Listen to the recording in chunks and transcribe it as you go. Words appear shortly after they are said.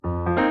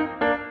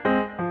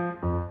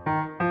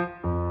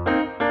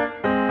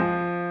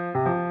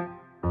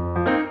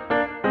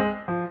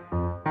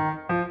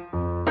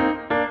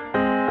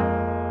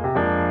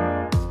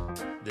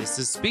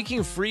is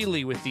Speaking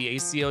Freely with the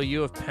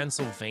ACLU of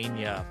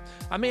Pennsylvania.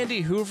 I'm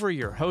Andy Hoover,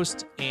 your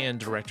host and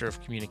Director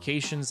of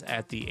Communications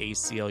at the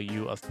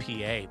ACLU of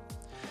PA.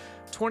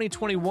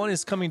 2021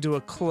 is coming to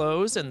a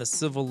close, and the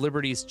civil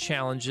liberties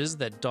challenges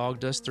that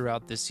dogged us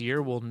throughout this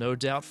year will no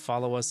doubt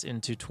follow us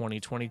into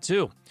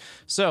 2022.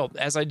 So,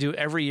 as I do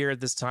every year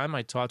at this time,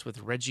 I talked with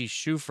Reggie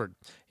Shuford,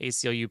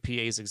 ACLU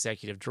PA's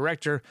Executive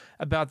Director,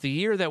 about the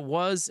year that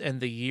was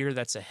and the year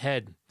that's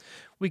ahead.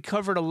 We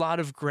covered a lot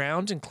of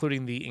ground,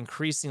 including the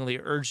increasingly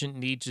urgent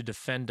need to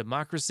defend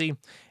democracy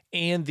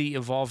and the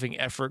evolving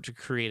effort to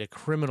create a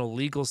criminal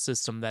legal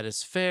system that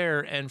is fair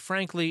and,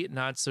 frankly,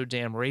 not so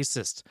damn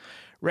racist.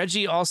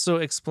 Reggie also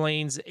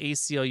explains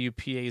ACLU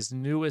PA's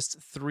newest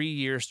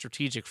 3-year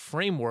strategic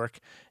framework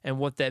and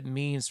what that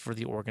means for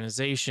the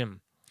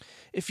organization.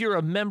 If you're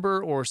a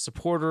member or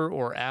supporter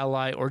or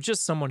ally or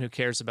just someone who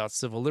cares about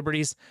civil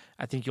liberties,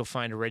 I think you'll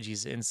find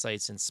Reggie's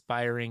insights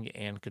inspiring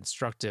and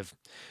constructive.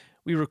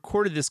 We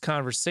recorded this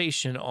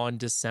conversation on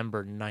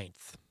December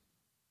 9th.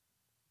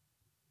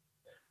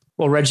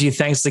 Well, Reggie,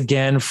 thanks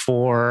again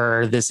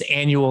for this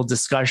annual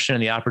discussion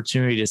and the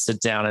opportunity to sit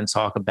down and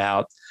talk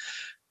about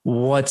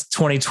what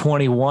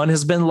 2021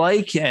 has been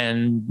like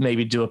and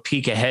maybe do a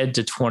peek ahead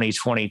to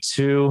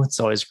 2022. It's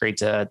always great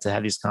to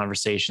have these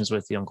conversations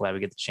with you. I'm glad we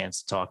get the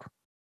chance to talk.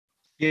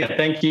 Yeah,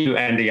 thank you,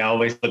 Andy. I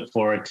always look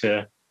forward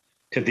to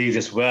these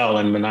as well.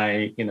 And when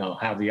I,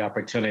 have the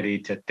opportunity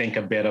to think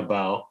a bit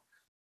about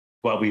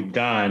what we've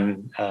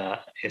done,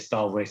 it's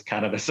always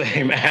kind of the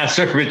same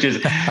answer, which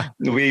is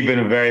we've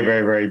been very,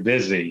 very, very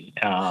busy.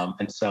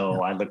 And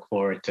so I look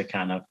forward to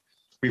kind of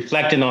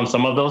reflecting on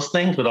some of those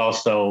things, but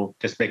also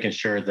just making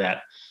sure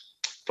that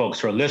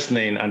folks who are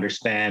listening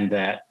understand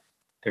that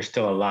there's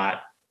still a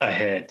lot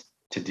ahead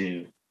to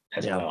do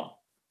as well.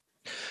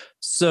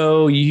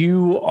 So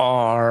you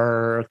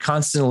are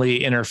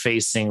constantly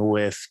interfacing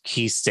with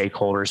key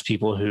stakeholders,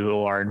 people who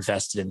are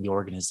invested in the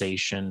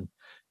organization,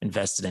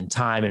 invested in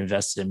time,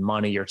 invested in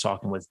money. You're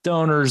talking with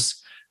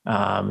donors.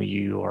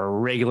 You are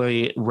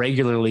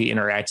regularly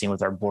interacting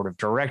with our board of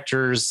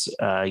directors.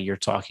 You're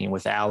talking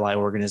with ally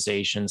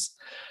organizations.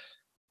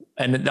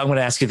 And I'm going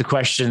to ask you the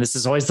question. This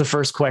is always the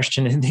first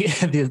question in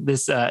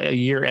this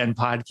year-end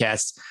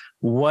podcast.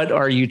 What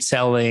are you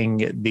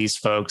telling these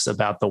folks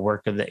about the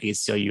work of the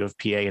ACLU of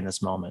PA in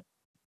this moment?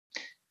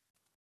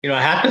 I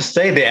have to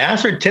say the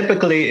answer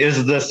typically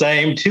is the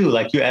same too.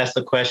 Like you asked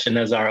the question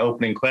as our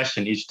opening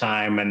question each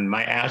time, and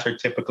my answer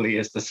typically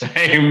is the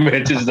same,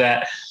 which is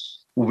that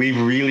we've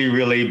really,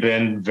 really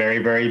been very,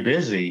 very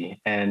busy.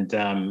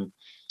 And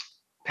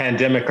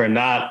pandemic or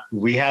not,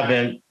 we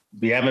haven't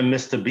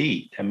missed a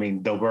beat. I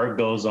mean, the work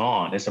goes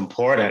on. It's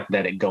important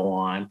that it go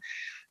on.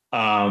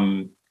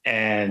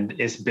 And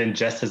it's been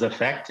just as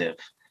effective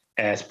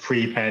as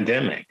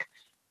pre-pandemic.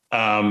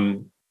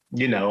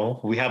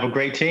 We have a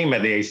great team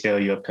at the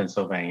ACLU of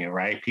Pennsylvania,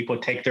 right? People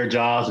take their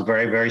jobs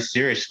very, very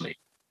seriously,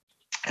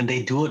 and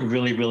they do it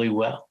really, really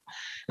well.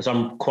 And so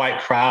I'm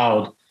quite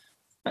proud,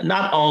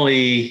 not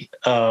only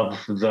of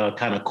the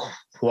kind of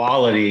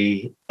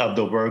quality of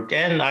the work,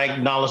 and I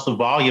acknowledge the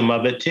volume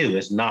of it too.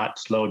 It's not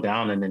slowed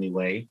down in any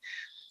way,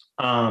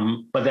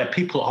 but that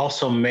people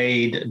also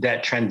made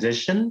that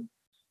transition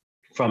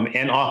from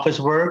in-office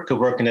work to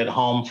working at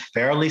home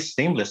fairly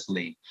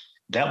seamlessly.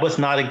 That was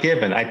not a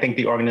given. I think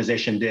the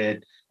organization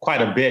did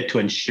quite a bit to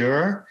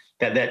ensure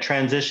that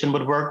transition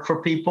would work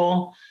for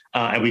people,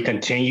 and we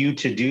continue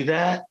to do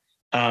that.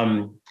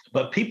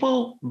 But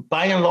people,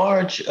 by and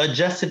large,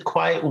 adjusted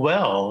quite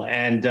well,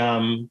 and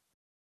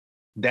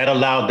that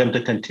allowed them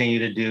to continue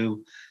to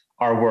do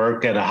our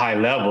work at a high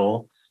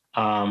level,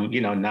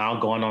 now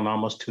going on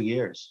almost 2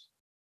 years.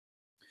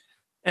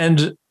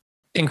 And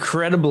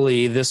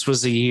incredibly, this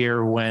was a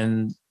year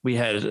when we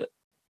had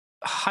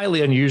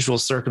highly unusual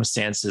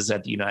circumstances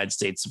at the United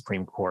States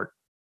Supreme Court.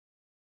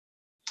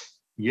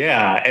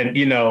 Yeah, and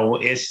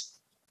it's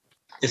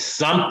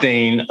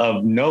something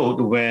of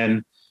note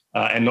when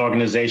an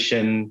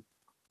organization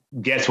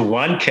gets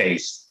one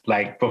case,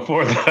 like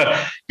before the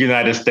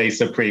United States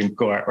Supreme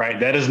Court, right?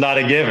 That is not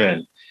a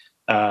given.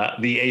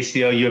 The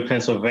ACLU of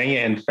Pennsylvania,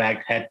 in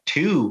fact, had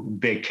 2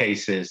 big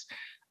cases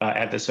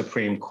at the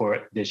Supreme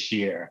Court this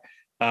year.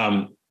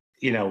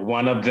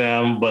 One of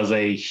them was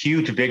a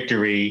huge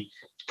victory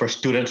for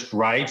students'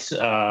 rights,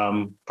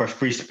 for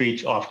free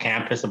speech off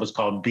campus. It was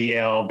called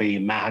BL, the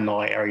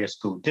Mahanoy Area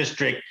School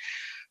District.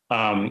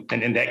 And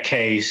in that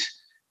case,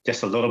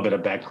 just a little bit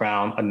of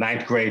background, a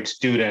 9th grade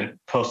student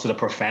posted a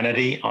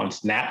profanity on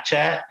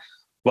Snapchat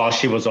while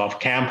she was off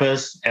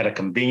campus at a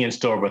convenience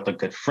store with a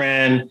good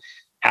friend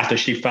after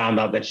she found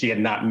out that she had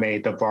not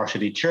made the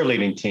varsity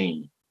cheerleading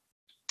team.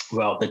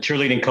 Well, the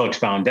cheerleading coach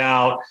found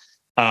out,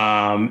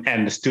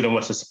 and the student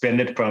was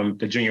suspended from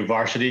the junior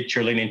varsity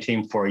cheerleading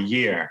team for a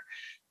year.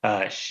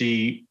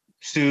 She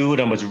sued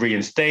and was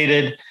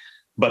reinstated,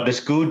 but the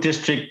school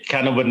district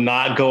kind of would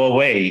not go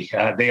away.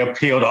 They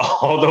appealed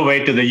all the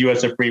way to the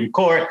U.S. Supreme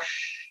Court.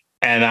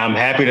 And I'm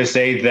happy to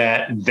say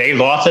that they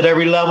lost at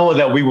every level,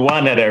 that we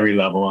won at every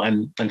level.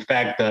 And in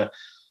fact,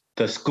 the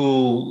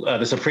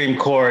the Supreme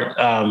Court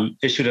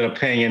issued an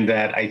opinion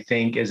that I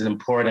think is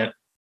important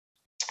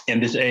in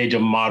this age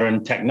of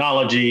modern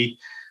technology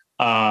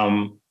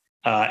and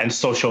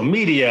social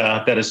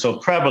media that is so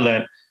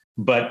prevalent,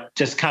 but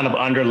just kind of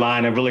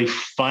underline a really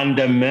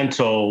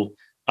fundamental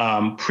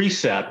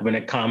precept when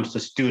it comes to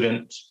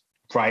students'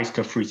 rights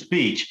to free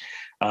speech.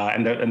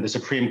 And the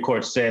Supreme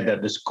Court said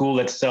that the school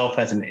itself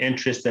has an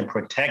interest in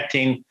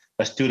protecting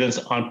a student's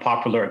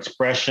unpopular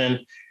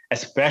expression,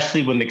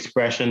 especially when the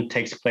expression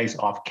takes place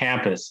off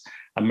campus.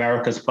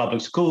 America's public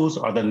schools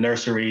are the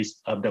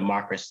nurseries of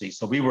democracy.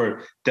 So we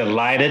were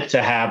delighted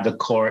to have the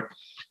court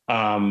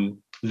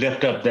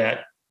lift up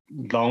that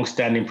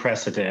longstanding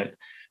precedent,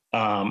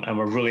 and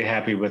we're really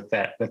happy with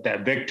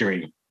that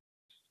victory.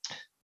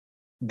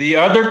 The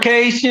other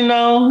case,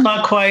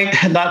 not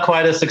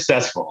quite as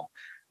successful.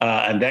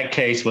 And that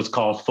case was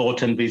called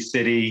Fulton v.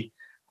 City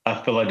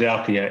of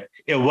Philadelphia.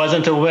 It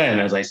wasn't a win,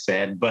 as I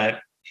said, but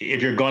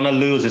if you're going to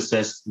lose, it's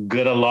as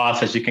good a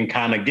loss as you can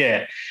kind of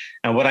get.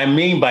 And what I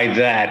mean by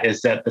that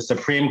is that the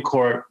Supreme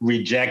Court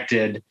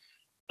rejected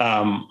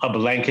a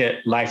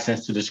blanket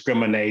license to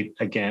discriminate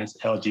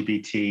against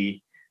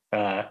LGBT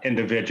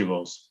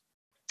individuals.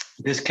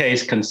 This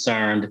case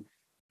concerned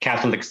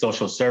Catholic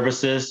Social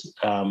Services,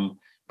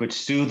 which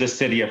sued the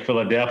city of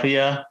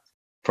Philadelphia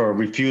for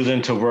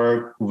refusing to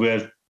work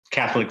with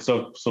Catholic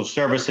Social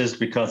Services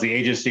because the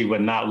agency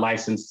would not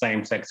license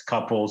same-sex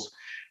couples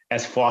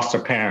as foster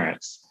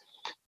parents.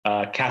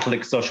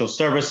 Catholic Social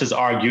Services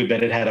argued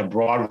that it had a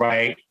broad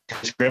right to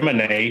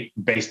discriminate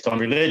based on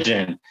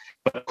religion,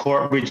 but the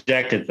court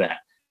rejected that.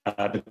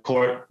 The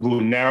court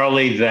ruled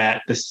narrowly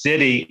that the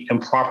city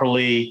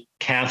improperly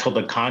canceled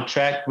the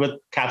contract with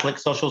Catholic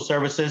Social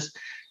Services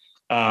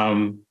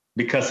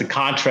because the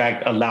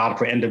contract allowed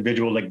for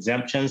individual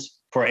exemptions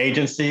for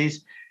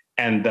agencies.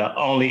 And the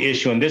only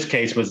issue in this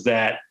case was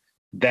that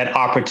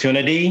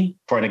opportunity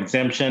for an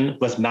exemption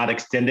was not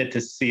extended to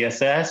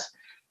CSS.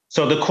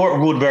 So the court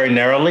ruled very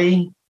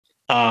narrowly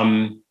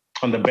on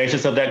the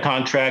basis of that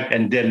contract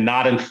and did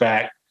not, in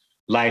fact,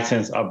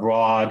 license a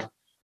broad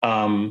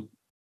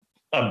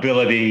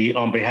ability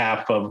on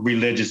behalf of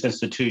religious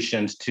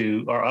institutions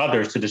or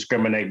others to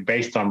discriminate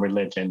based on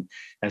religion.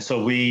 And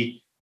so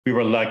we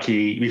were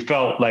lucky. We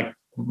felt like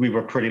we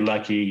were pretty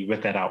lucky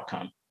with that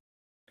outcome.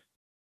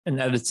 And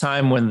at a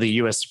time when the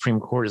U.S. Supreme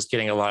Court is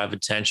getting a lot of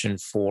attention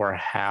for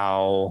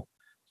how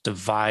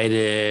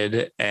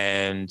divided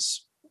and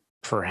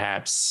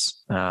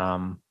perhaps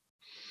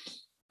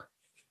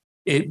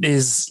it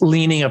is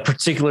leaning a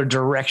particular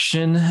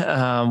direction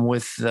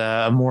with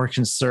a more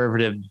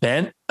conservative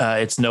bent,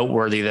 it's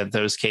noteworthy that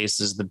those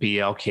cases, the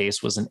BL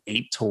case was an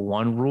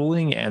 8-1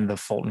 ruling and the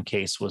Fulton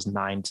case was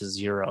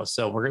 9-0.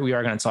 So we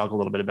are going to talk a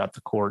little bit about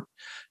the court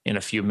in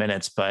a few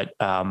minutes, but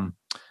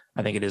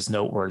I think it is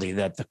noteworthy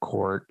that the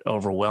court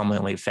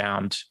overwhelmingly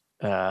found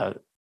reached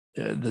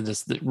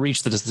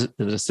the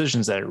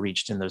decisions that it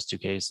reached in those two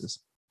cases.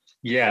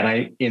 Yeah,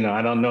 and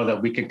I don't know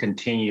that we can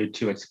continue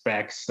to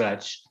expect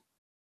such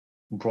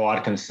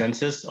broad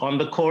consensus on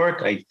the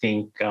court. I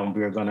think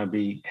we're going to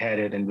be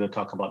headed, and we'll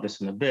talk about this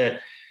in a bit,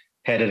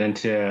 headed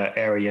into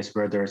areas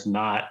where there's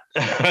not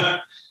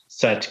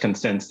such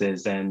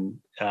consensus and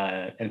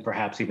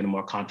perhaps even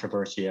more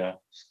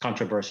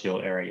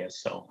controversial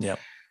areas. So yeah,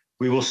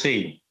 we will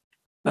see.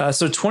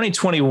 So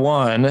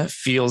 2021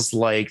 feels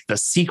like the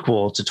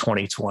sequel to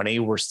 2020.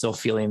 We're still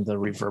feeling the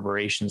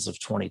reverberations of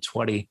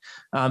 2020.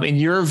 In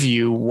your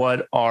view,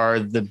 what are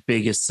the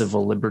biggest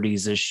civil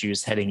liberties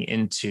issues heading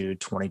into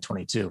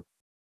 2022?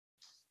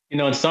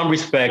 In some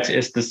respects,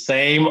 it's the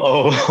same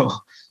old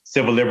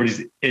civil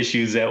liberties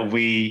issues that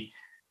we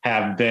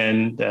have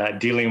been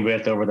dealing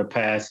with over the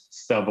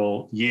past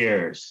several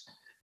years.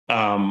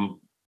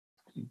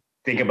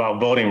 Think about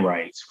voting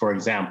rights, for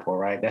example,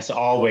 right? That's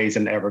always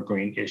an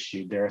evergreen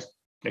issue. There's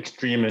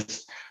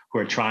extremists who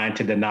are trying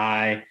to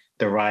deny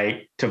the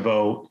right to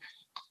vote,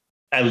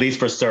 at least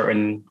for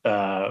certain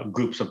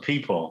groups of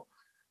people.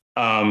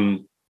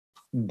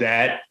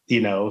 That,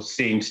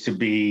 seems to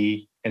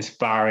be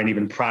inspiring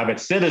even private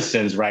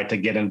citizens, right, to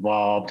get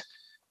involved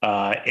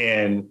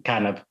in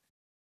kind of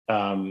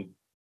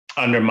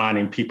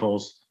undermining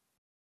people's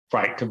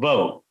right to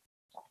vote.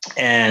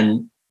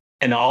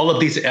 And all of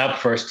these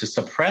efforts to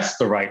suppress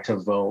the right to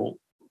vote,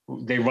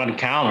 they run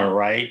counter,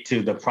 right,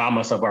 to the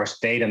promise of our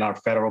state and our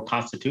federal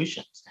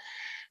constitutions.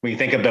 When you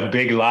think of the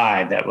big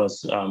lie that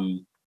was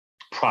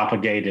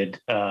propagated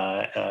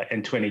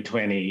in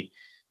 2020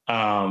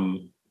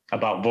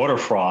 about voter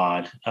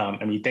fraud,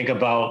 and you think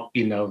about,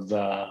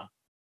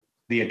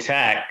 the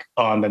attack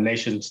on the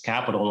nation's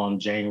capital on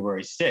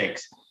January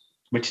 6th,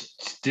 which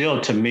still,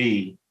 to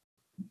me,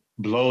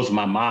 blows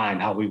my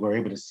mind how we were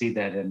able to see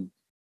that in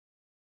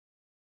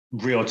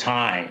real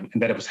time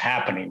and that it was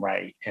happening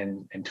right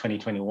in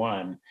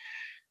 2021,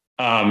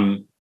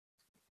 right?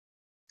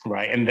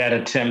 And that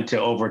attempt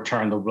to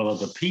overturn the will of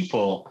the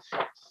people,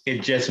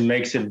 it just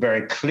makes it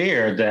very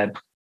clear that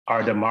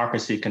our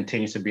democracy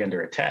continues to be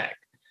under attack.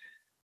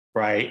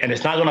 right? And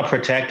it's not going to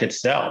protect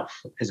itself.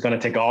 It's going to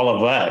take all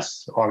of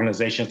us,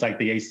 organizations like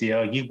the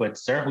ACLU, but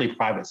certainly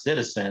private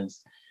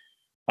citizens,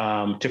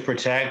 to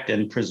protect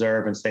and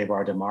preserve and save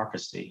our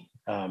democracy.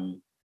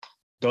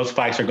 Those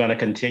fights are going to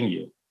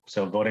continue.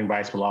 So voting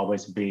rights will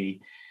always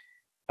be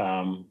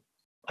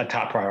a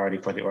top priority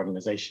for the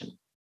organization.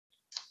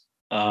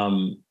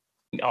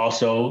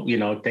 Also,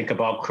 think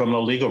about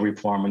criminal legal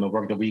reform and the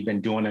work that we've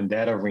been doing in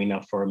that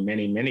arena for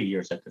many, many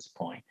years at this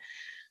point.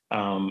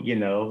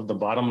 The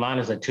bottom line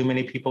is that too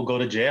many people go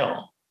to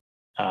jail.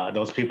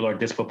 Those people are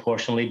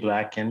disproportionately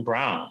Black and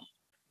brown.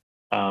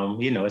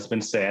 It's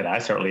been said, I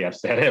certainly have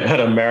said it, but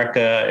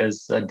America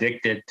is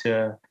addicted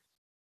to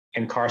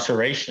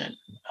incarceration.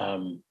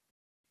 And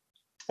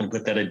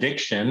with that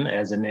addiction,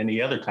 as in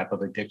any other type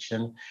of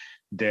addiction,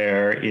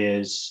 there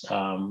is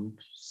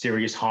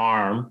serious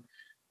harm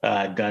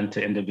done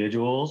to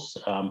individuals,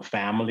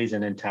 families,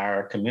 and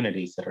entire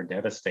communities that are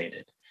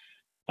devastated.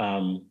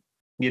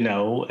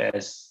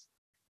 As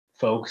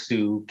folks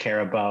who care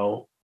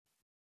about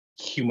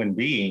human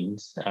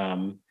beings,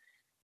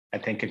 I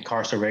think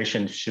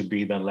incarceration should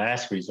be the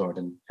last resort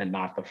and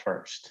not the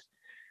first.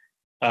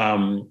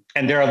 And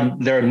there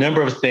are a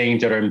number of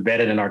things that are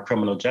embedded in our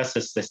criminal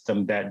justice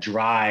system that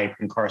drive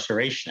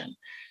incarceration.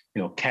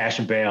 Cash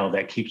bail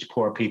that keeps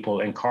poor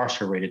people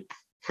incarcerated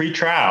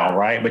pre-trial,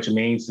 right? Which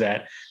means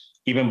that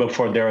even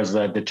before there is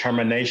a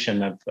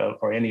determination of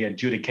or any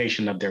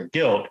adjudication of their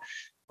guilt,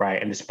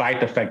 right? And despite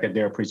the fact that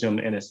they're presumed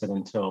innocent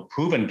until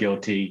proven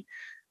guilty,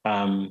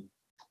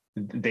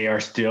 they are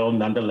still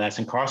nonetheless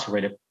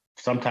incarcerated,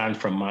 sometimes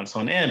for months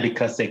on end,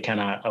 because they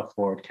cannot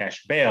afford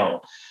cash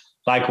bail.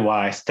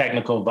 Likewise,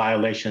 technical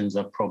violations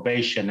of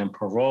probation and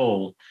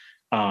parole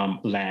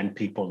land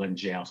people in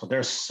jail. So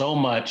there's so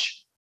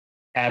much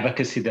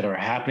advocacy that is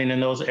happening in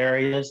those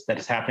areas,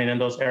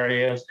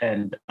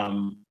 and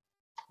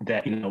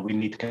that we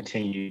need to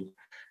continue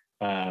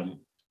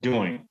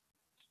doing.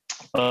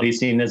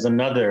 Policing is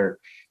another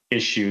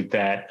issue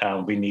that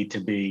we need to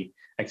be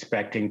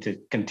expecting to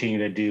continue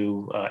to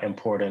do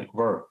important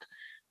work.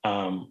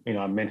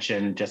 I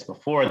mentioned just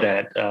before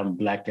that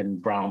Black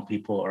and brown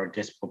people are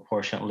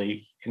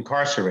disproportionately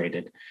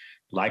incarcerated.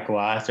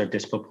 Likewise, they're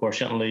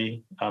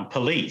disproportionately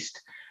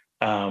policed.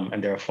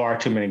 And there are far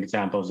too many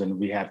examples, and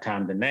we have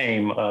time to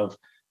name, of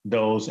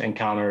those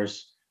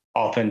encounters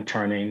often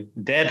turning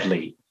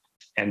deadly.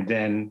 And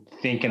then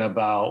thinking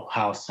about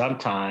how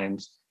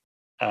sometimes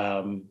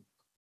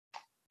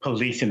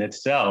policing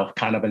itself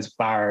kind of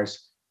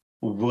inspires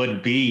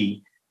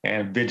would-be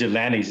and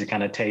vigilantes to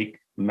kind of take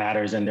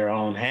matters in their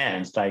own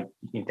hands. Like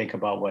you think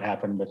about what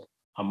happened with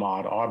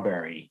Ahmaud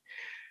Arbery.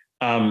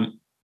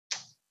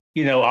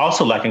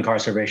 Also like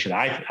incarceration,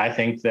 I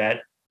think that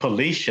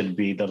police should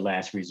be the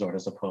last resort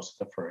as opposed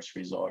to the first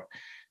resort.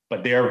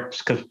 But they're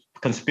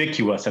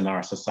conspicuous in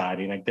our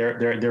society. Like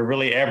they're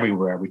really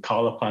everywhere. We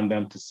call upon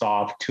them to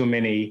solve too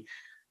many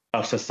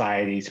of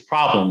society's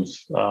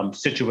problems,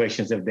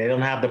 situations. If they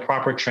don't have the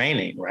proper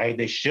training, right?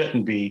 They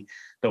shouldn't be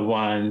the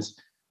ones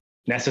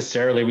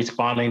necessarily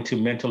responding to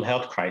mental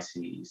health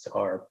crises,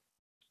 or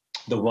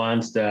the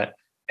ones that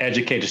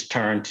educators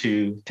turn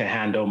to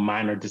handle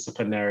minor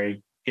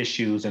disciplinary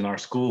issues in our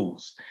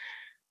schools.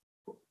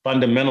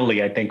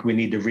 Fundamentally, I think we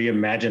need to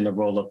reimagine the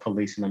role of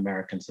police in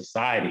American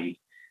society.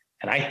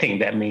 And I think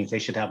that means they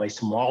should have a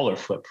smaller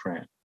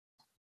footprint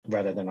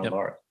rather than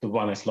the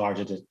one as large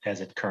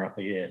as it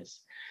currently is.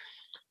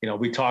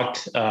 We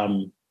talked,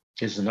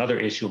 here's another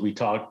issue. We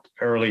talked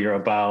earlier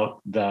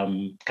about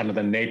the kind of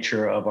the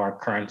nature of our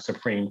current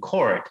Supreme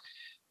Court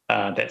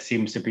that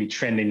seems to be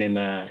trending in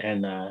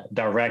a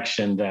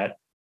direction that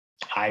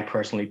I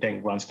personally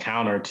think runs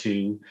counter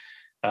to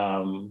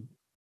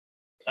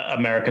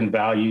American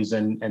values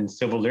and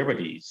civil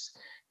liberties.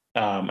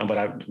 And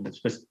this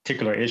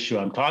particular issue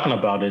I'm talking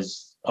about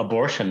is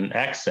abortion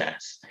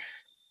access.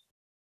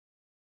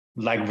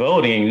 Like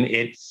voting,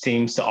 it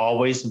seems to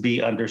always be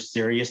under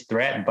serious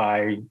threat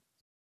by,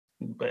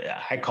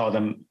 I call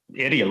them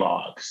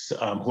ideologues,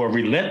 who are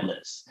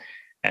relentless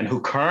and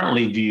who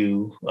currently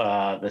view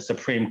the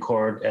Supreme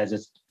Court as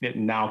it's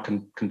now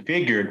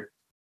configured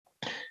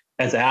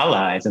as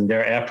allies in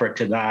their effort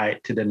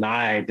to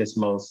deny this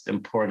most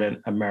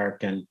important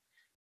American,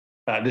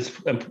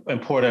 this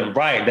important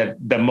right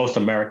that most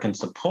Americans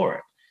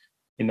support.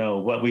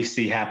 What we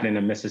see happening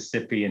in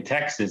Mississippi and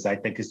Texas, I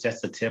think, is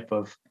just the tip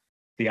of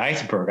the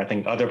iceberg. I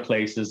think other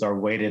places are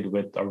waiting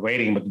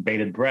with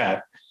bated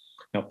breath,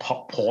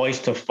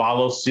 poised to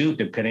follow suit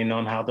depending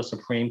on how the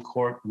Supreme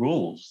Court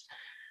rules.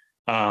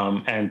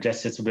 And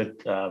just as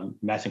with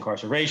mass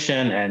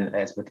incarceration and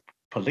as with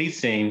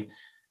policing,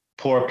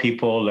 poor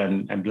people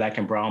and Black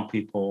and brown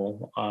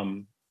people,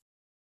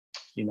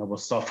 will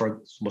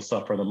suffer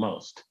the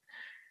most.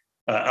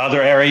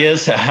 Other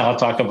areas I'll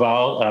talk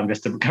about,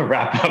 just to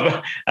wrap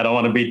up. I don't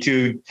want to be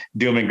too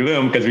doom and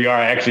gloom, because we are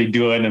actually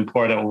doing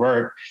important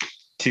work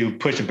to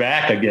push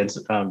back against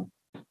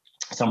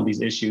some of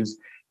these issues.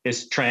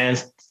 Is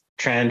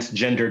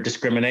transgender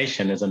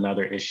discrimination is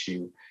another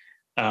issue.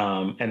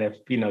 And if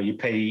you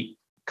pay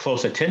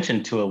close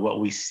attention to it, what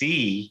we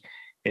see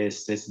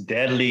is this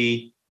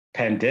deadly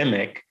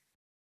pandemic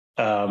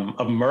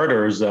of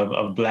murders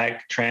of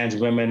Black trans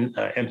women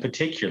in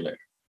particular.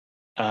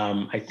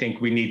 I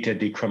think we need to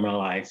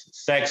decriminalize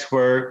sex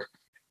work.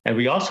 And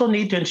we also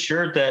need to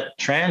ensure that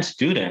trans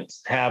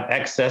students have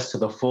access to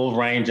the full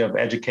range of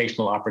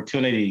educational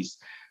opportunities,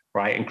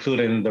 right?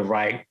 Including the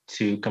right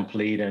to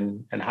complete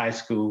in high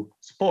school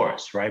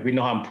sports, right? We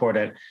know how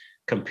important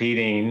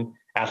competing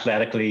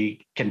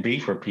athletically can be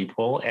for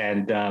people.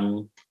 And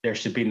there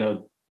should be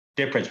no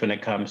difference when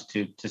it comes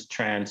to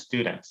trans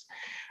students.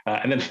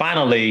 And then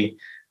finally,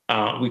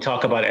 we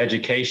talk about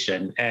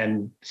education,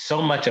 and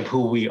so much of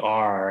who we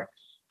are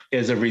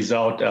is a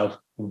result of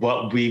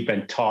what we've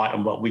been taught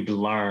and what we've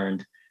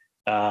learned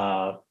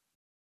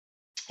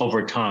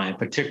over time,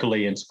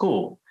 particularly in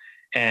school.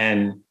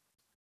 And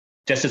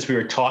just as we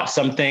were taught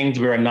some things,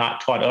 we are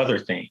not taught other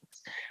things.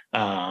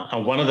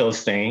 And one of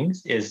those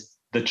things is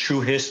the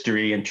true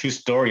history and true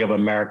story of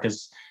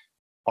America's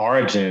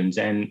origins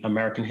and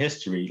American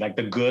history, like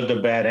the good,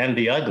 the bad, and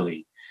the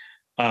ugly.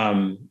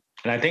 And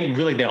I think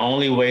really the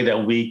only way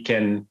that we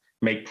can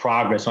make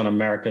progress on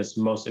America's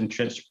most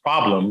entrenched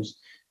problems,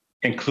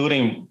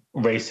 including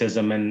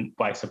racism and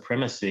white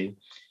supremacy,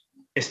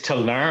 is to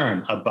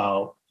learn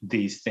about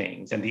these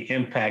things and the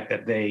impact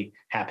that they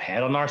have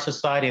had on our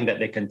society and that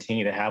they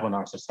continue to have on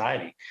our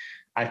society.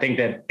 I think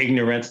that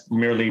ignorance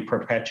merely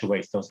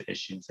perpetuates those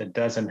issues. It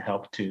doesn't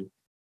help to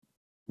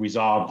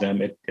resolve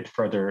them. It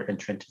further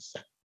entrenches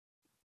them.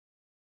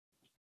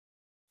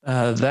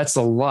 That's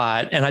a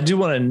lot. And I do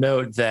want to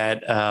note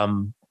that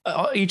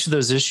each of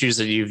those issues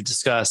that you've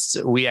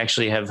discussed, we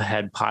actually have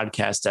had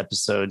podcast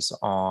episodes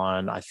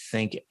on, I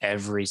think,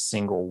 every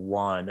single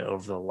one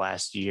over the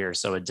last year.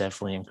 So I would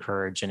definitely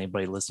encourage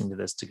anybody listening to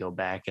this to go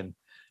back and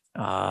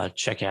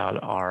check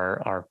out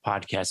our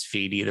podcast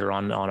feed, either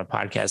on a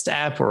podcast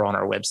app or on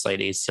our website,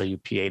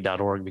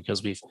 aclupa.org,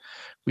 because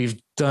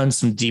we've done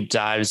some deep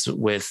dives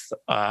with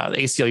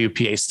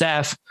ACLU-PA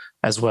staff,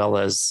 as well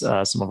as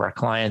some of our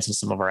clients and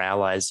some of our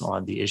allies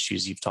on the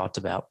issues you've talked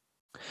about.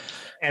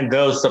 And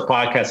those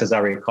podcasts, as I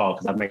recall,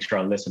 because I make sure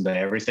I listen to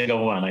every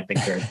single one, I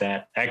think they're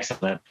that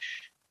excellent.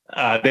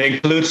 They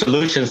include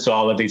solutions to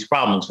all of these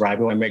problems, right?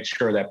 We want to make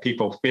sure that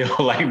people feel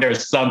like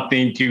there's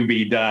something to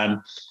be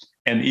done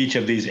in each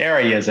of these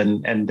areas,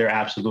 and there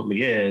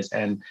absolutely is.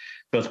 And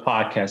those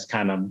podcasts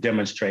kind of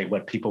demonstrate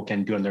what people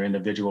can do in their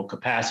individual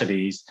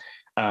capacities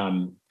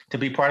to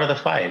be part of the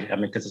fight. I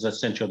mean, because it's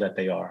essential that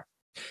they are.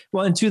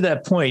 Well, and to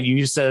that point,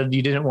 you said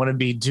you didn't want to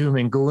be doom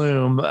and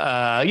gloom.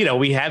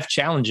 We have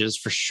challenges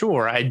for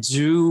sure. I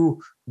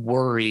do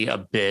worry a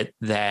bit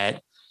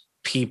that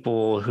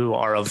people who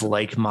are of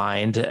like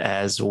mind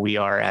as we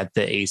are at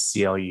the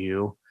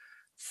ACLU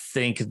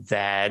think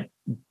that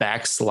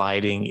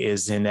backsliding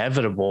is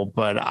inevitable.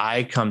 But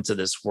I come to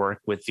this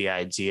work with the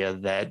idea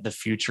that the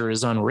future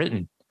is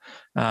unwritten.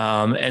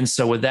 And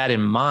so with that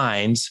in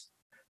mind,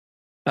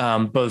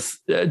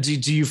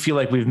 do you feel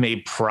like we've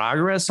made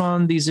progress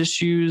on these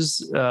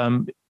issues,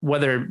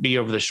 whether it be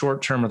over the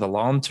short term or the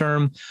long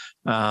term?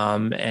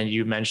 And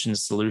you mentioned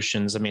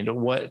solutions. I mean,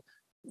 what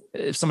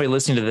if somebody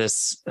listening to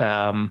this,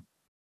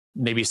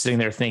 maybe sitting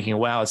there thinking,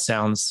 wow, it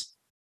sounds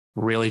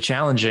really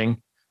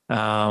challenging.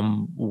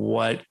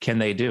 What can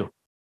they do?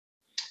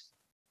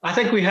 I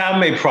think we have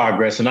made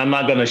progress, and I'm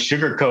not going to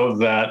sugarcoat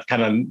that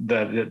kind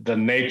of the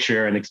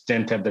nature and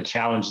extent of the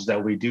challenges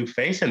that we do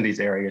face in these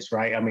areas,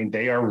 right? I mean,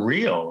 they are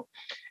real,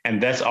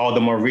 and that's all the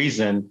more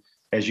reason,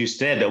 as you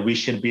said, that we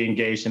should be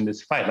engaged in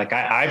this fight. Like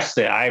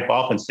I've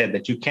often said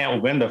that you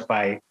can't win the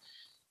fight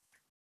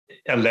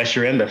unless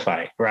you're in the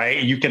fight,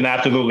 right? You can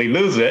absolutely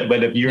lose it,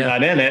 but if you're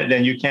not in it,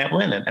 then you can't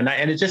win it. And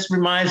it just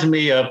reminds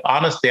me of,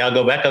 honestly, I'll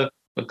go back a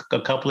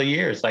couple of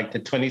years, like to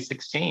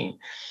 2016.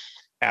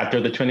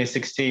 After the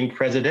 2016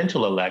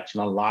 presidential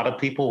election, a lot of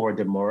people were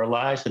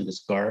demoralized and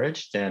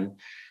discouraged and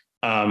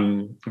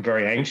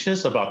very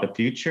anxious about the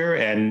future.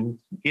 And,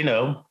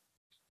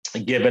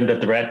 given the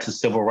threat to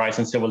civil rights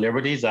and civil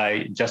liberties,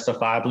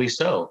 justifiably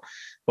so.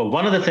 But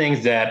one of the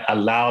things that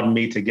allowed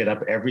me to get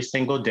up every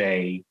single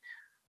day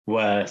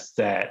was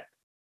that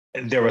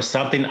there was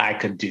something I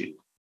could do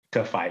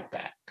to fight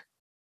back.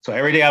 So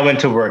every day I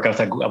went to work, I was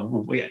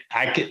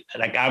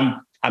like,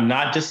 I'm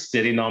not just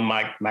sitting on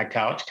my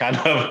couch, kind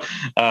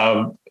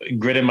of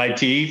gritting my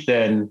teeth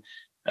and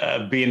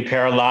being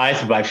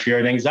paralyzed by fear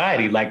and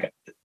anxiety. Like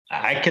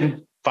I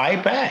can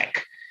fight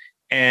back,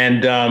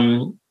 and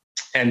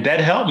that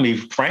helped me,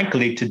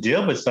 frankly, to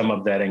deal with some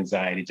of that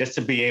anxiety, just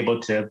to be able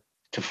to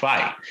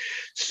fight.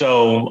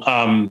 So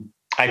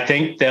I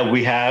think that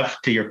we have,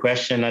 to your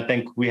question, I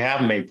think we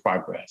have made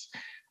progress.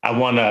 I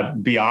want to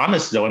be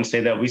honest, though, and say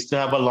that we still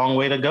have a long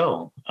way to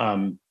go.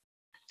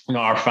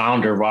 Our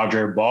founder,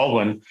 Roger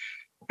Baldwin,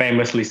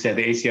 famously said,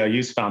 the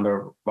ACLU's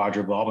founder,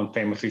 Roger Baldwin,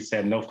 famously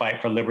said, "No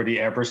fight for liberty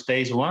ever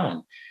stays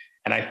won."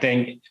 And I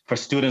think for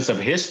students of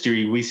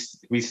history, we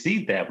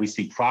see that. We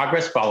see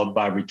progress followed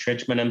by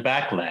retrenchment and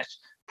backlash.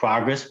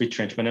 Progress,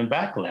 retrenchment, and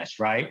backlash,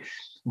 right?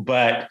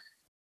 But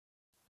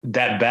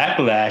that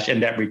backlash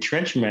and that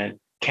retrenchment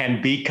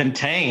can be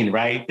contained,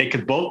 right? They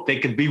could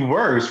be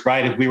worse,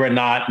 right, if we were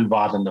not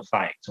involved in the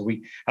fight. So I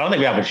don't think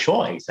we have a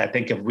choice. I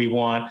think if we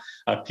want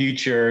a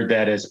future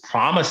that is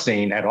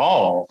promising at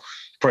all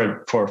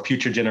for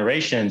future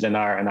generations and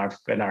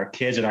our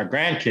kids and our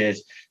grandkids,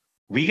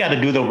 we got to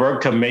do the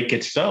work to make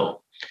it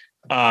so.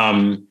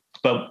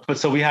 But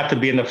so we have to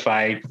be in the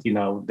fight.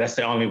 That's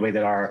the only way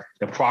that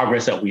the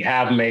progress that we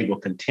have made will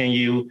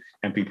continue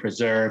and be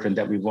preserved, and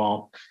that we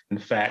won't, in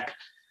fact,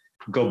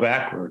 go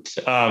backwards.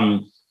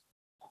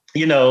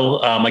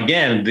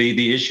 Again,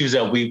 the issues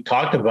that we've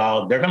talked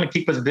about, they're going to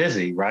keep us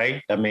busy,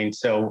 right? I mean,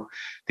 so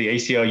the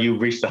ACLU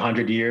reached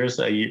 100 years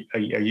a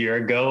year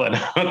ago, and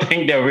I don't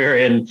think that we're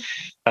in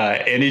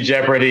any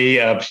jeopardy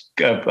of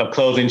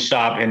closing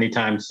shop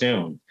anytime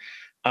soon.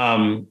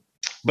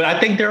 But I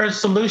think there are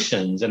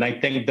solutions, and I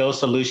think those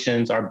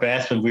solutions are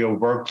best when we are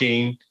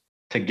working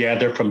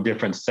together from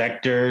different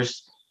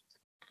sectors,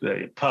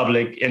 the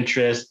public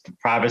interest, the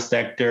private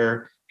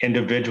sector.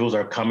 Individuals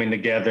are coming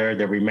together,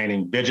 they're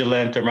remaining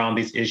vigilant around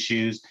these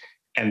issues,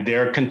 and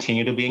they're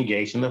continue to be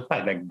engaged in the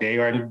fight. Like, they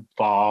are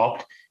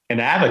involved in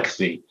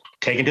advocacy,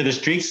 taking to the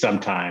streets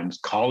sometimes,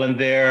 calling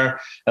their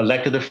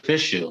elected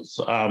officials,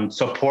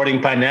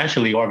 supporting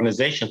financially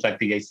organizations like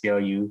the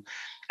ACLU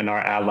and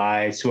our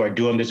allies who are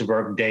doing this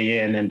work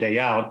day in and day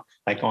out,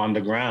 like on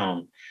the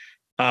ground.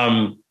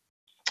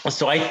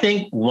 So I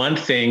think one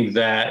thing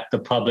that the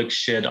public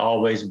should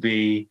always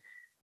be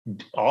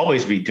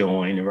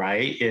doing,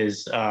 right,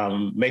 is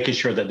making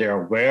sure that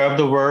they're aware of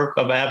the work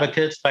of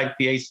advocates like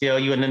the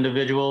ACLU and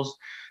individuals,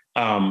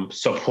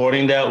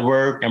 supporting that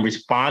work and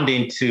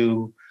responding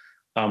to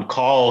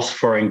calls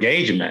for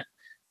engagement,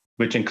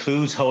 which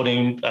includes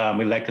holding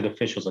elected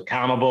officials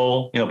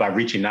accountable, by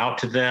reaching out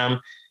to them.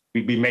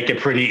 We make it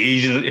pretty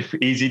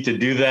easy to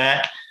do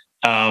that.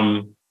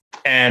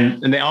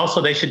 And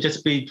they should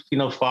just be,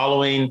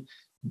 following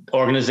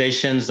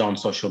organizations on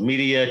social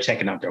media,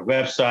 checking out their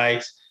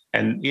websites,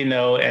 and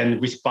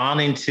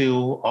responding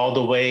to all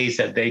the ways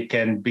that they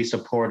can be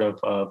supportive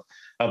of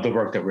the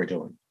work that we're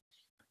doing.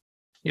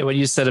 Yeah, what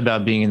you said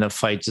about being in the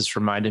fight just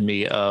reminded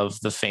me of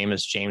the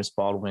famous James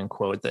Baldwin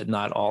quote that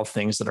not all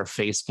things that are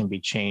faced can be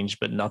changed,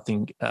 but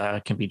nothing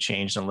can be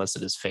changed unless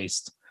it is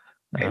faced.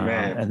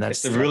 Amen. And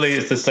it's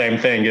the same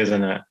thing,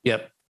 isn't it?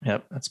 Yep.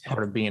 That's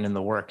part of being in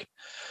the work.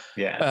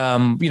 Yeah.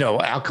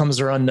 Outcomes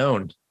are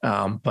unknown,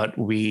 but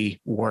we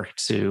work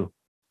to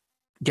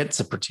get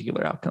to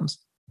particular outcomes.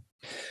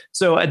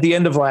 So at the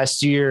end of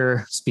last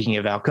year, speaking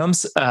of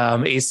outcomes,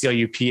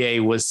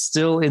 ACLU-PA was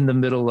still in the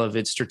middle of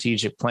its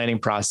strategic planning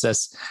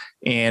process,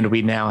 and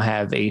we now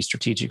have a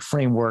strategic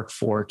framework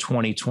for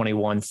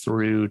 2021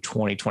 through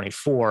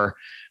 2024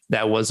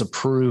 that was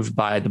approved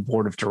by the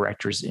board of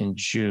directors in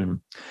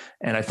June.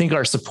 And I think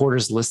our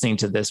supporters listening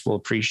to this will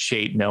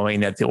appreciate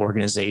knowing that the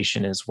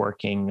organization is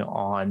working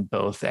on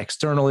both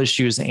external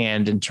issues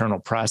and internal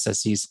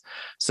processes.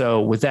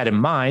 So with that in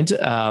mind,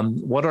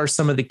 what are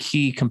some of the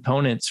key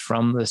components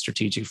from the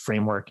strategic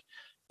framework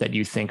that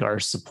you think our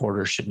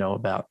supporters should know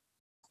about?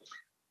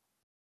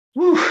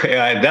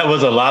 Yeah, that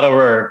was a lot of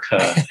work,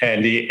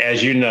 Andy.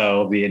 As you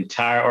know, the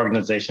entire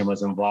organization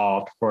was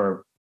involved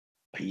for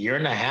a year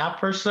and a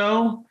half or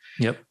so.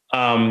 Yep.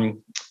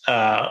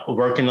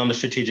 Working on the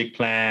strategic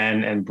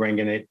plan and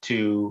bringing it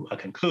to a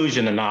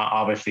conclusion, and now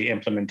obviously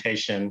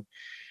implementation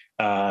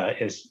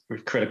is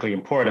critically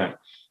important.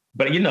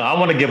 But I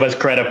want to give us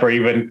credit for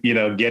even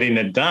getting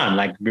it done.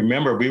 Like,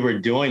 remember, we were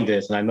doing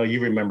this, and I know you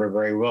remember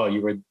very well.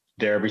 You were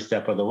there every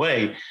step of the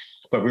way,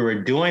 but we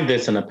were doing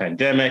this in a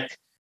pandemic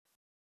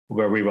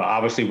where we were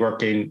obviously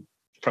working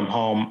from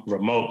home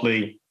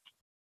remotely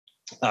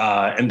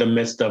in the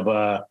midst of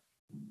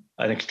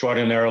an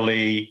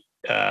extraordinarily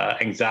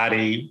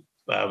anxiety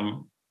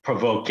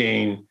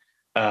provoking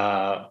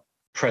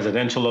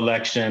presidential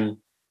election,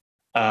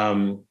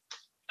 and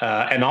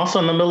also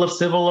in the middle of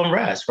civil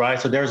unrest, right?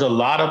 So there's a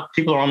lot of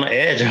people on the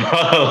edge.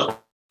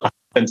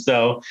 And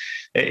so,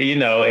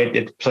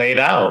 it played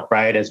out,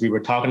 right, as we were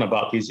talking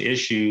about these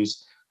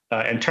issues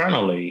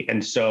internally.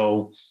 And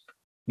so,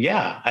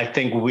 yeah, I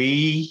think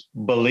we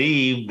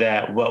believe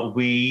that what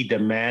we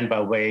demand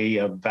by way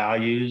of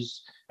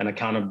values and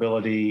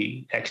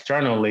accountability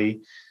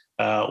externally,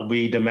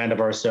 we demand of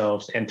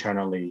ourselves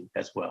internally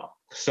as well.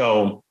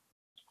 So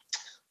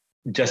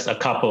just a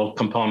couple of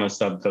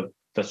components of the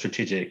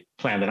strategic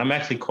plan that I'm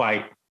actually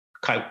quite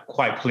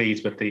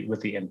pleased with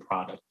the end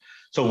product.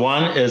 So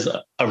one is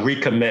a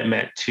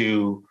recommitment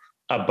to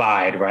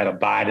ABIDE, right?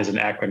 ABIDE is an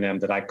acronym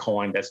that I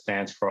coined that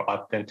stands for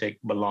authentic,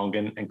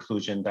 belonging,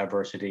 inclusion,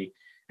 diversity,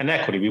 and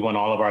equity. We want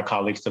all of our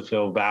colleagues to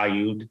feel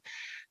valued,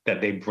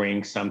 that they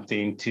bring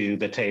something to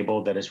the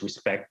table that is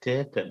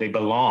respected, that they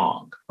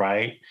belong,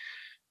 right?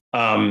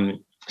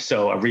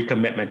 So a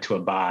recommitment to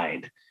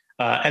ABIDE.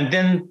 And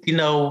then,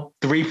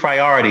 3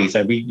 priorities.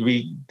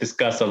 We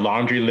discussed a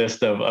laundry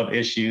list of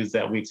issues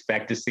that we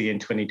expect to see in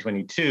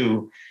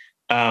 2022,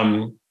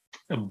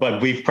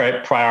 but we've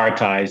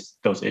prioritized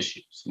those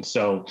issues. And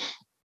so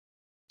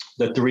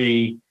the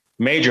 3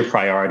 major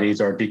priorities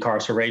are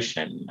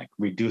decarceration, like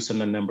reducing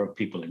the number of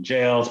people in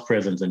jails,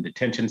 prisons, and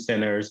detention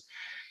centers.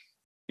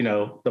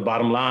 The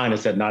bottom line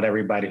is that not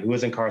everybody who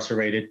is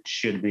incarcerated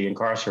should be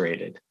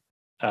incarcerated.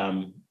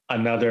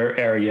 Another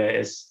area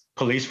is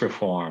police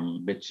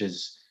reform, which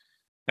is,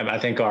 I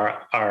think,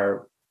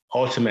 our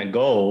ultimate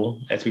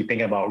goal as we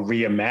think about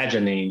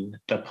reimagining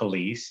the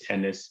police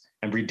and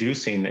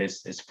reducing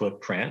its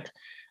footprint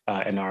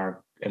in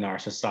our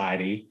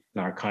society,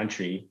 in our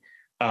country.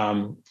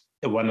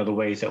 One of the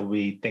ways that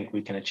we think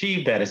we can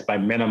achieve that is by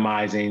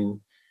minimizing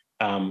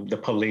the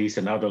police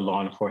and other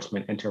law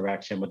enforcement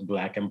interaction with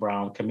Black and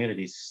Brown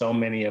communities. So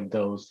many of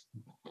those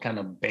kind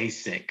of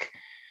basic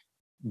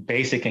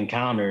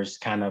encounters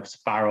kind of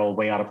spiral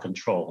way out of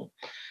control.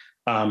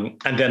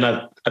 And then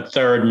a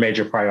third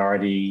major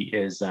priority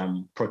is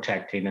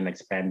protecting and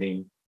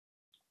expanding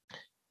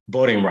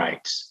voting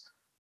rights.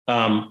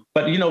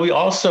 But we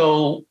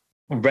also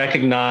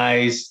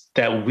recognize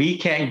that we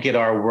can't get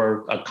our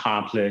work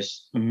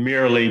accomplished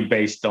merely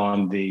based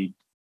on the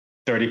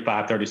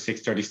 35,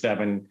 36,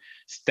 37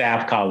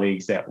 staff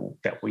colleagues that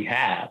we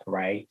have,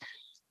 right?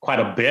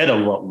 Quite a bit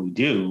of what we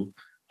do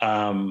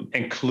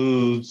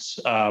includes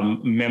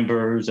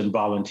members and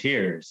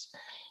volunteers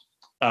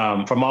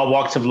from all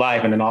walks of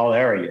life and in all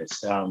areas.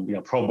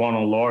 Pro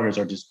bono lawyers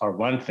are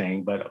one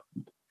thing, but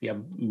we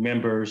have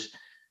members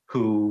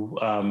who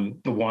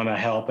want to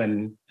help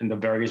in the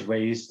various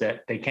ways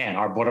that they can.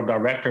 Our board of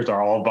directors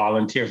are all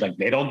volunteers, like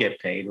they don't get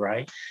paid,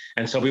 right?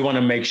 And so we want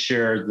to make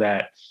sure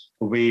that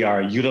we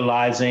are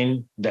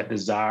utilizing that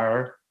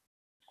desire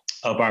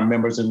of our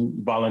members and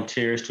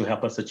volunteers to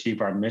help us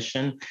achieve our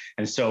mission.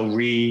 And so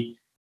we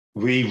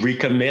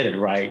recommitted,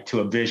 right, to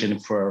a vision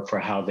for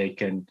how they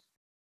can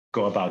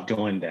go about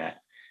doing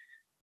that.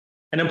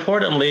 And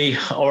importantly,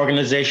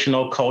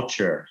 organizational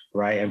culture,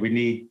 right? And we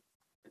need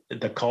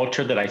the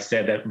culture that I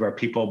said, that where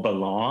people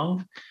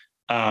belong,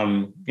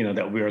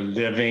 that we're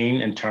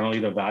living internally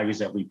the values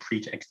that we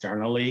preach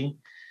externally.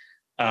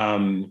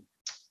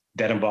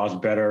 That involves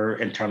better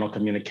internal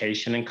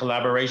communication and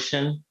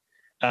collaboration,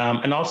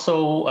 and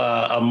also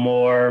a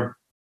more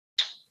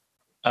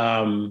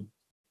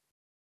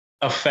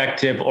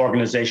effective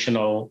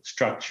organizational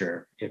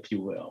structure, if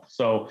you will.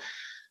 So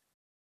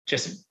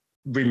just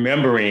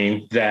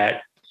remembering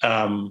that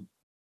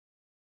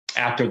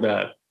after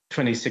the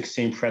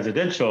 2016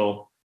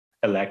 presidential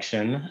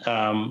election,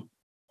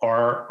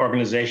 our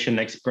organization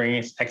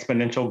experienced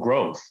exponential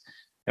growth.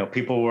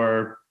 People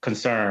were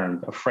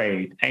concerned,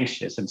 afraid,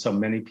 anxious, and so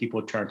many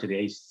people turned to the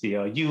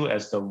ACLU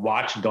as the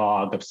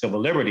watchdog of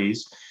civil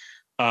liberties,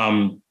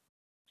 and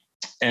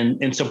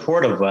in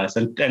support of us,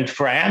 and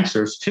for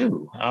answers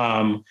too.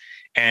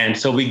 And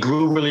so we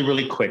grew really,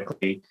 really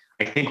quickly.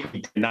 I think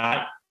we did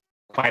not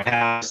quite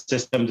have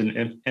systems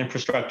and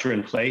infrastructure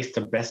in place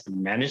to best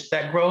manage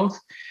that growth.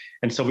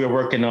 And so we're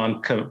working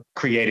on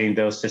creating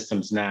those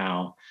systems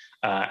now,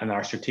 and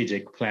our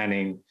strategic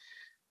planning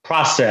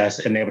process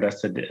enabled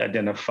us to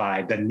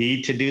identify the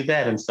need to do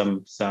that and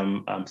some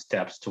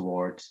steps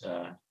towards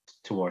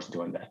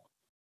doing that.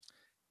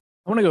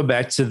 I want to go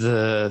back to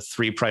the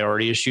 3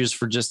 priority issues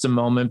for just a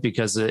moment,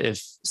 because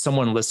if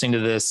someone listening to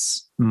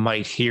this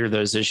might hear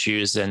those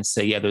issues and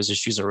say, yeah, those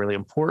issues are really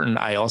important,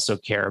 I also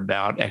care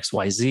about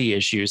XYZ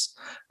issues.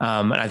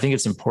 And I think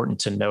it's important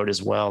to note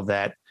as well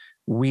that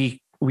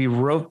we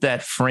wrote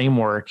that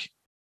framework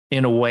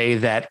in a way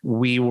that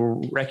we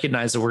will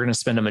recognize that we're going to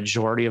spend a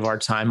majority of our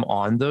time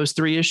on those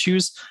 3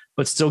 issues,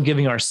 but still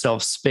giving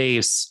ourselves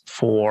space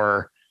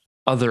for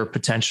other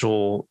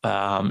potential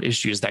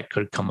issues that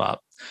could come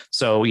up.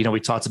 So, we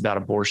talked about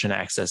abortion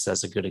access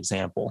as a good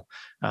example.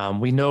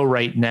 We know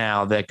right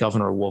now that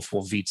Governor Wolf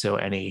will veto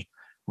any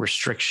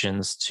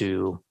restrictions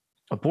to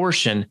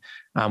abortion.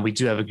 We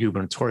do have a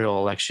gubernatorial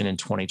election in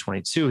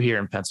 2022 here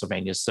in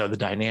Pennsylvania, so the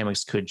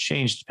dynamics could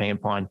change depending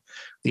upon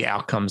the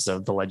outcomes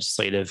of the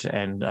legislative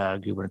and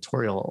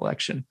gubernatorial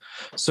election.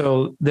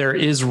 So there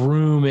is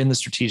room in the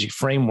strategic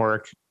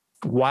framework,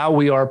 while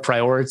we are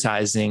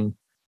prioritizing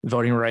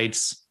voting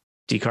rights,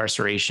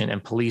 decarceration,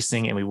 and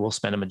policing, and we will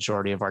spend a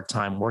majority of our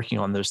time working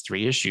on those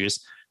 3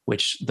 issues,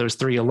 which those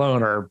 3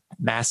 alone are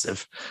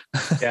massive.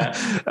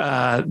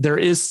 Yeah. There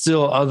is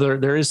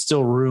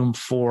still room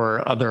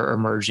for other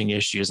emerging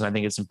issues. And I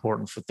think it's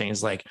important for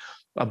things like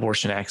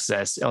abortion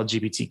access,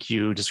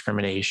 LGBTQ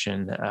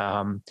discrimination,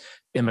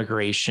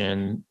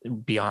 immigration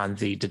beyond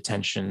the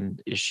detention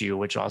issue,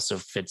 which also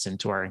fits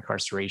into our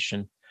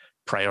incarceration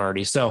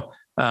priority. So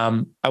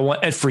I want,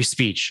 and free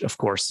speech, of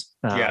course,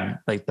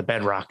 like the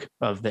bedrock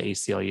of the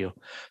ACLU.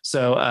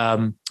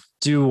 So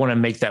do want to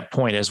make that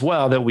point as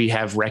well, that we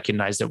have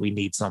recognized that we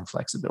need some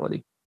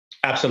flexibility.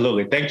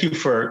 Absolutely. Thank you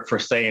for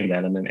saying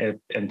that.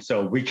 And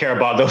so we care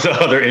about those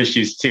other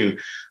issues too.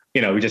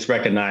 We just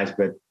recognize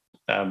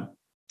that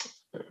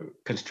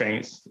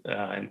constraints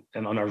and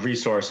on our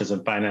resources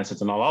and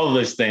finances and all of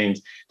those things,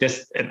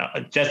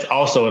 just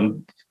also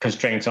in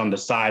constraints on the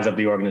size of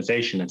the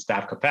organization and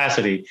staff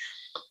capacity,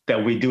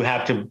 that we do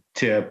have to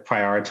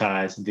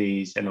prioritize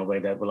these in a way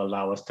that will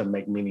allow us to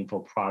make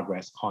meaningful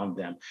progress on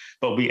them.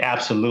 But we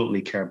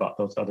absolutely care about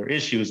those other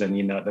issues.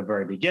 And, at the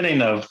very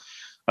beginning of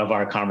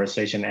our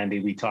conversation, Andy,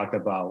 we talked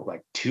about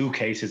like 2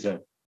 cases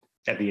at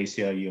the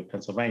ACLU of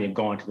Pennsylvania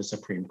going to the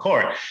Supreme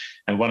Court.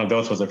 And one of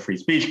those was a free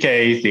speech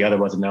case. The other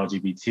was an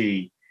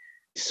LGBT.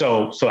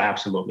 So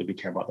absolutely, we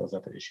care about those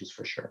other issues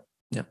for sure.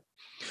 Yeah.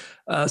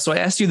 So I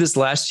asked you this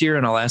last year,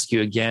 and I'll ask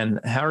you again.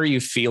 How are you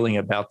feeling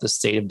about the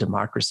state of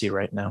democracy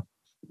right now?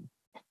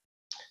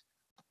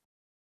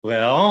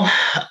 Well,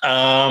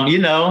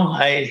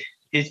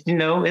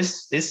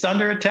 it's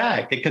under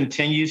attack. It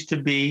continues to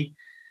be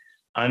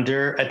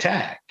under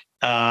attack,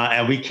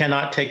 and we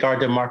cannot take our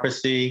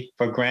democracy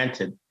for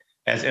granted.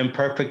 As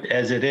imperfect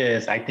as it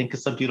is, I think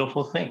it's a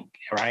beautiful thing,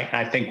 right?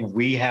 I think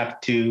we have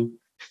to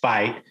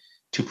fight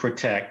to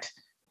protect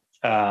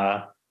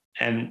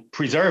and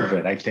preserve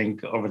it. I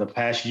think over the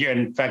past year,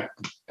 in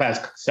fact,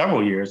 past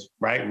several years,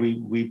 right,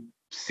 we've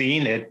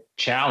seen it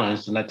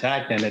challenged and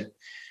attacked, and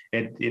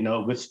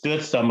it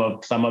withstood some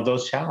of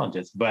those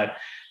challenges, but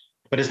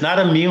it's not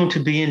immune to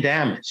being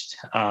damaged.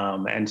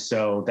 And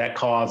so that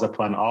calls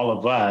upon all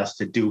of us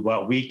to do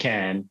what we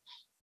can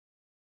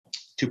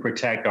to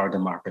protect our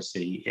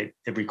democracy.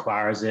 It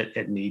requires it,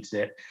 it needs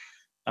it.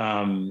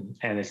 And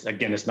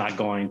it's not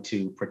going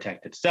to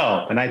protect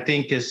itself. And I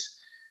think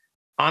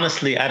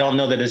honestly, I don't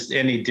know that it's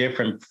any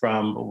different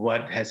from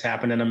what has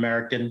happened in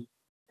American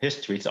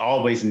history. It's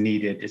always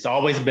needed. It's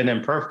always been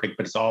imperfect,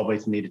 but it's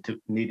always needed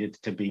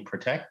to be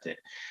protected.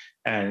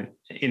 And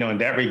in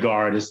that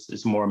regard,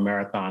 it's more a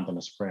marathon than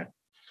a sprint.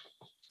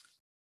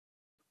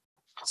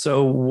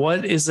 So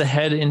what is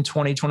ahead in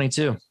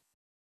 2022?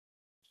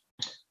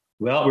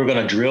 Well, we're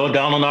going to drill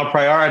down on our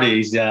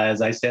priorities.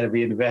 As I said,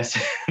 we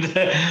invested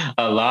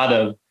a lot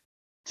of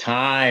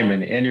time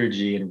and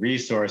energy and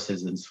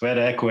resources and sweat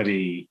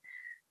equity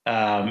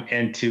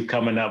into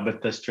coming up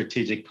with the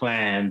strategic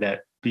plan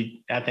that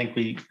I think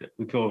we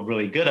feel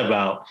really good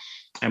about.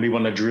 And we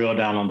want to drill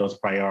down on those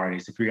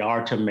priorities. If we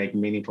are to make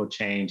meaningful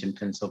change in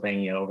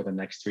Pennsylvania over the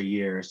next 3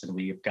 years, then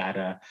we've got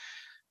to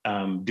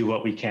do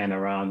what we can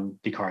around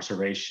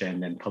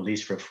decarceration and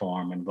police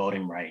reform and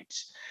voting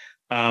rights.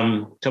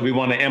 So we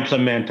want to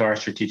implement our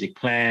strategic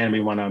plan. We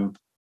want to,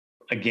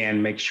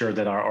 again, make sure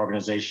that our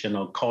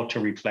organizational culture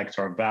reflects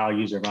our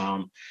values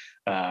around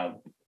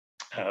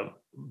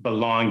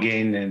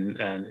belonging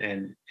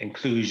and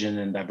inclusion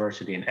and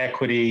diversity and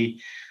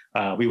equity.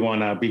 We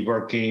want to be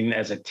working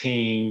as a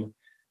team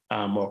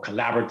more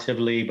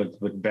collaboratively, but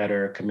with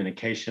better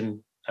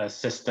communication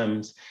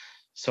systems.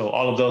 So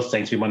all of those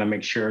things, we want to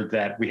make sure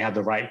that we have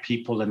the right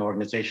people and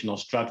organizational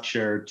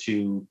structure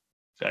to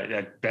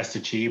best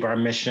achieve our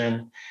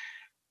mission.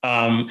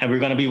 And we're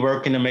going to be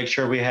working to make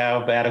sure we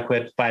have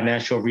adequate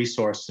financial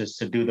resources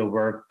to do the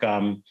work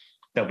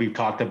that we've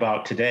talked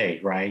about today,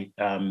 right?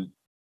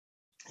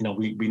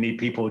 We need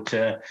people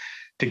to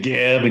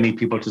give, we need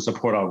people to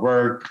support our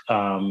work,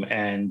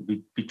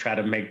 and we try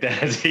to make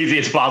that as easy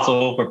as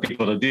possible for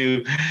people to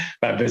do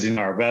by visiting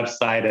our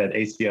website at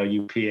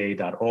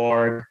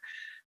aclupa.org.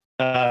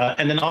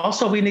 And then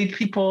also we need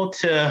people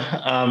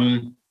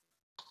to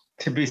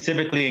be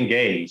civically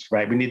engaged,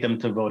 right? We need them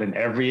to vote in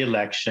every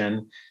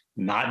election,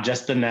 not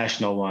just the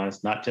national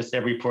ones, not just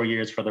every 4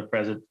 years for the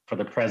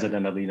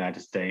president of the United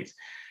States.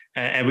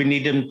 And we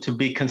need them to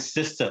be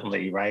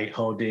consistently, right,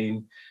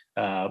 holding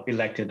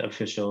elected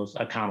officials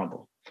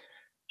accountable.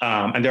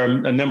 And there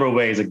are a number of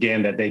ways,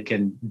 again, that they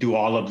can do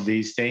all of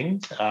these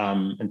things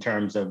in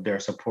terms of their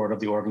support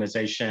of the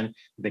organization.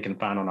 They can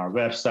find on our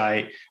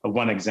website.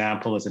 One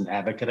example is an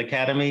advocate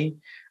academy,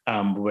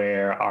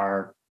 where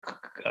our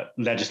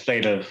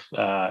legislative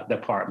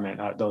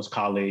department, those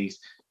colleagues,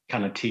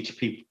 kind of teach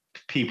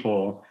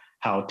people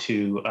how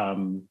to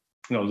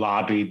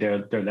lobby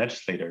their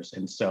legislators.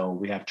 And so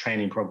we have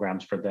training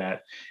programs for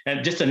that,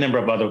 and just a number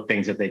of other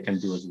things that they can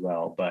do as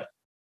well. But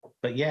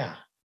yeah.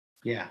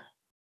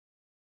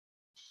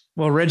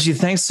 Well, Reggie,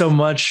 thanks so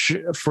much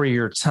for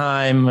your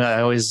time.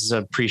 I always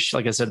appreciate,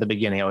 like I said at the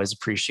beginning, I always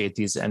appreciate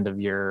these end of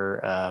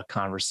year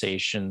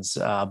conversations.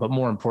 But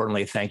more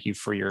importantly, thank you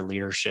for your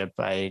leadership.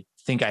 I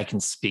think I can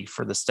speak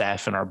for the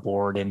staff and our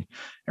board and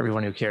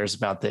everyone who cares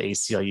about the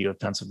ACLU of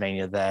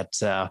Pennsylvania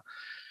that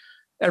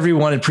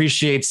everyone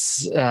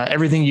appreciates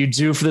everything you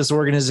do for this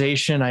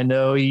organization. I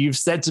know you've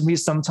said to me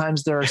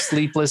sometimes there are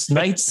sleepless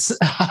nights.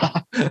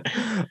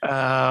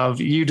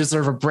 You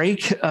deserve a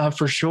break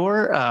for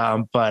sure.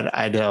 But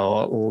I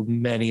know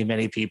many,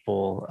 many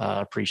people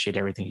appreciate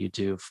everything you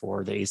do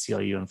for the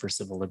ACLU and for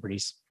civil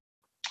liberties.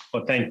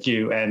 Well, thank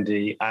you,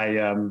 Andy.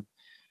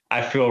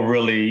 I feel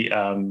really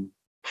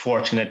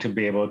fortunate to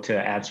be able to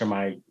answer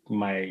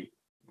my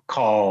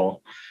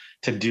call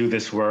to do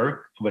this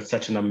work with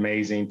such an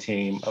amazing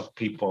team of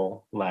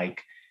people.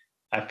 Like,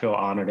 I feel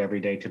honored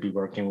every day to be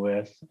working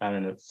with,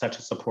 and it's such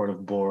a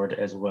supportive board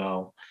as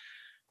well.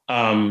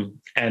 And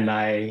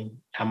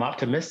I'm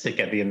optimistic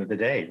at the end of the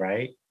day,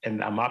 right?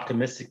 And I'm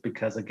optimistic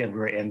because, again,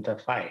 we're in the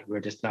fight. We're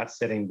just not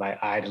sitting by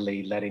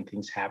idly letting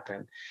things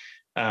happen.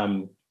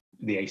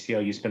 The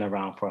ACLU's been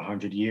around for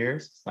 100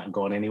 years. It's not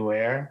going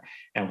anywhere.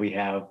 And we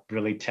have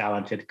really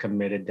talented,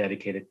 committed,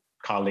 dedicated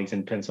colleagues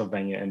in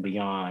Pennsylvania and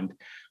beyond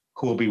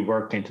who will be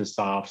working to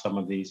solve some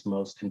of these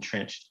most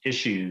entrenched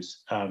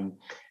issues. And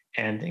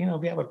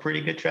we have a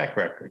pretty good track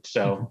record.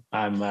 So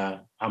I'm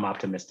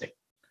optimistic.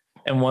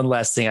 And one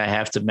last thing I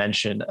have to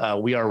mention,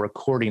 we are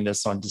recording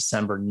this on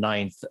December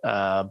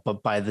 9th,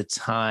 but by the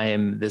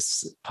time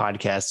this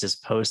podcast is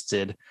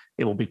posted,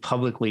 it will be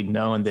publicly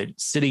known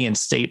that City and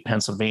State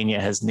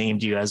Pennsylvania has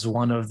named you as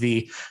one of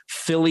the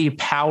Philly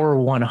Power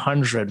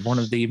 100, one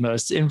of the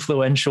most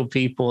influential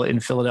people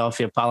in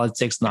Philadelphia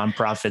politics,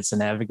 nonprofits,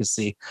 and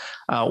advocacy.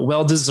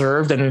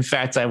 Well-deserved. And in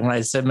fact, when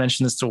I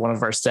mentioned this to one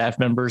of our staff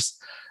members,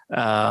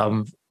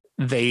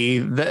 they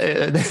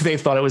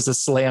thought it was a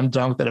slam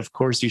dunk that, of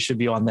course, you should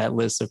be on that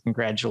list. So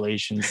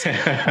congratulations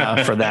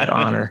for that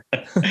honor.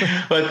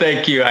 Well,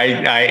 thank you.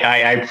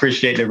 I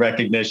appreciate the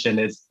recognition.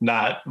 It's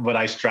not what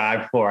I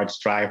strive for. I'd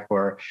strive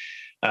for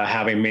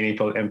having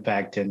meaningful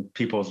impact in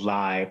people's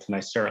lives. And I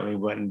certainly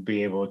wouldn't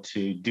be able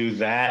to do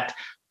that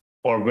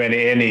or win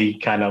any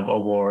kind of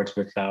awards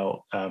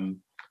without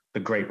the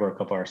great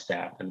work of our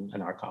staff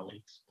and our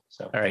colleagues.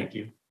 So all right. Thank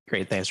you.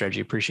 Great. Thanks,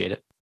 Reggie. Appreciate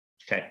it.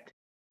 Okay.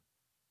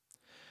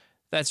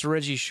 That's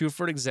Reggie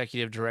Shuford,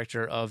 Executive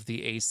Director of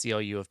the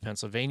ACLU of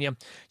Pennsylvania.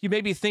 You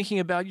may be thinking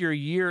about your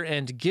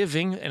year-end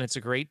giving, and it's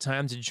a great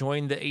time to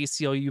join the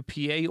ACLU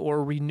PA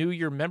or renew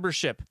your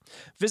membership.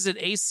 Visit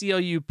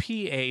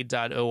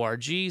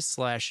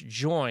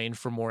aclupa.org/join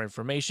for more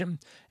information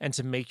and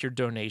to make your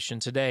donation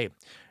today.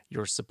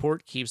 Your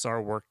support keeps our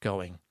work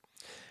going.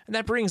 And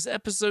that brings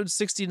episode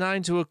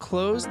 69 to a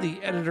close. The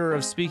editor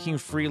of Speaking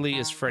Freely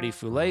is Freddie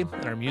Foulet,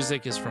 and our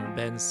music is from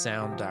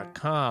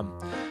bensound.com.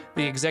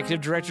 The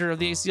executive director of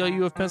the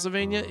ACLU of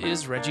Pennsylvania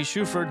is Reggie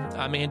Shuford.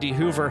 I'm Andy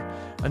Hoover.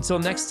 Until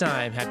next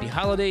time, happy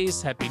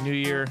holidays, happy New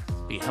Year,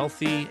 be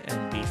healthy,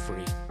 and be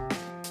free.